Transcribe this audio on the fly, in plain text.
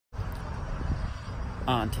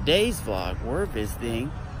On today's vlog, we're visiting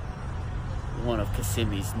one of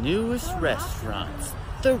Kissimmee's newest restaurants,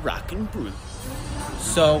 the Rockin' Brews.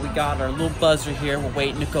 So we got our little buzzer here, we're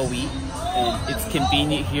waiting to go eat, and it's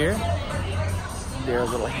convenient here. They're a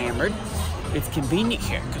little hammered. It's convenient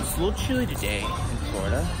here because it's a little chilly today in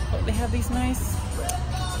Florida, but they have these nice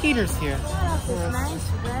heaters here. Yeah, this nice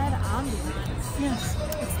red ambiance. Yes.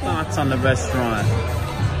 Thoughts on the restaurant?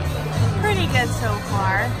 Pretty good so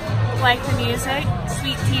far. Like the music.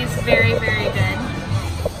 Sweet tea is very, very good.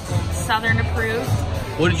 Southern approved.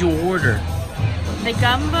 What did you order? The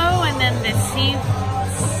gumbo and then the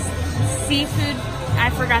seafood, I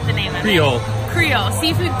forgot the name of Creole. it. Creole.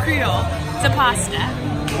 Seafood Creole. It's a pasta.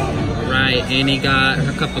 Right, Annie got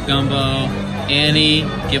her cup of gumbo. Annie,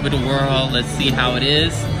 give it a whirl. Let's see how it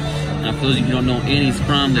is. Now, for those of you who don't know, Annie's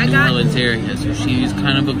from the New Orleans area, so she's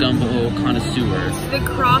kind of a gumbo connoisseur. It's the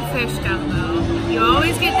crawfish gumbo. You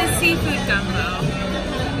always get the seafood gumbo.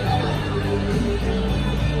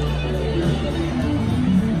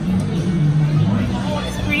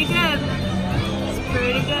 It's pretty good. It's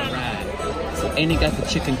pretty good. Right. So Annie got the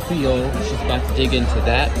chicken Creole. She's about to dig into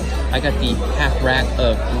that. I got the half rack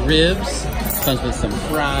of ribs. Comes with some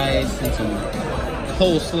fries and some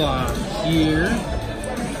coleslaw here.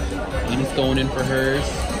 Annie's going in for hers.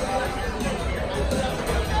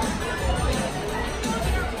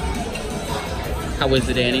 How is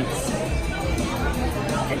it, Annie?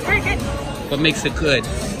 It's pretty good. What makes it good?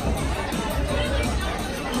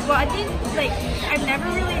 Well, I think, like, I've never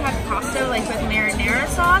really had pasta, like, with marinara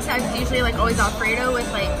sauce. I've usually, like, always Alfredo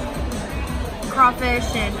with, like,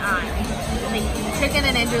 crawfish and, like, chicken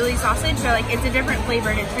and andouille sausage. So, like, it's a different flavor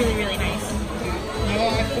and it's really, really nice.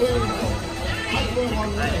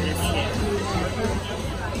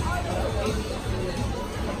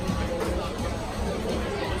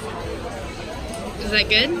 Is that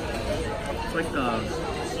good? It's like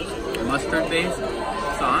the mustard-based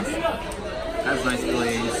sauce. Has nice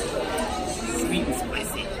glaze. Sweet and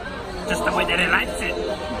spicy. Just the way that it likes it.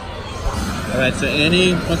 Alright, so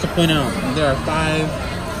Annie wants to point out there are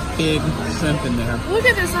 5 big shrimp in there. Look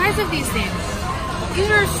at the size of these things. These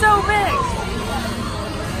are so big.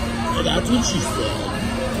 Well, that's what she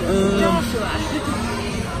said. Joshua.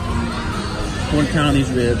 I want to count on these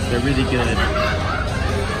ribs. They're really good.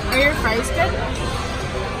 Are your fries good?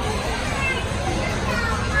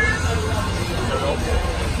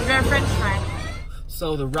 Is there a French fry?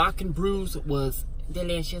 So the Rockin' Brews was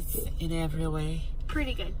delicious in every way.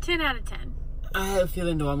 Pretty good. 10 out of 10. I have a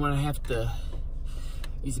feeling though I'm gonna have to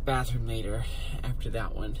use the bathroom later after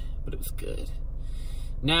that one, but it was good.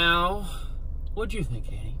 Now, what'd you think,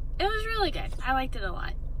 Annie? It was really good. I liked it a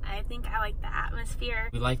lot. I think I liked the atmosphere.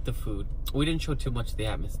 We liked the food. We didn't show too much of the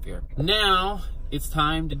atmosphere. Now, it's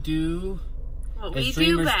time to do What as we do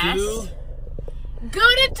dreamers best. do. Go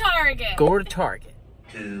to Target. Go to Target.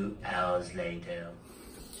 2 hours later.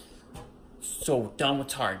 So we're done with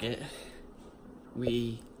Target.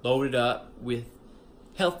 We loaded up with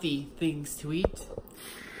healthy things to eat.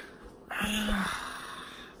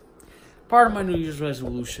 Part of my New Year's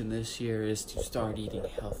resolution this year is to start eating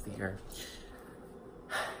healthier.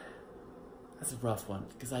 That's a rough one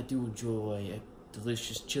because I do enjoy a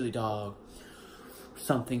delicious chili dog,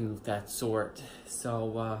 something of that sort.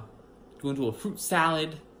 So, going to do a fruit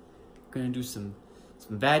salad. Gonna do some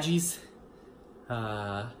veggies.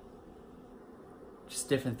 Just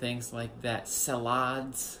different things like that.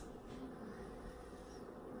 Salads.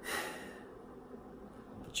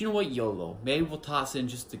 But you know what? YOLO. Maybe we'll toss in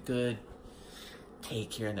just a good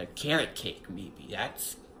cake here and there. Carrot cake, maybe.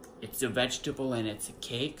 It's a vegetable and it's a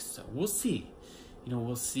cake, so we'll see. You know,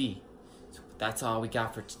 we'll see. So that's all we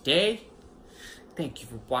got for today. Thank you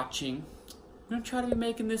for watching. I'm gonna try to be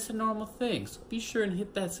making this a normal thing, so be sure and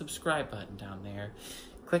hit that subscribe button down there.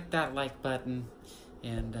 Click that like button,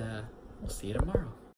 and we'll see you tomorrow.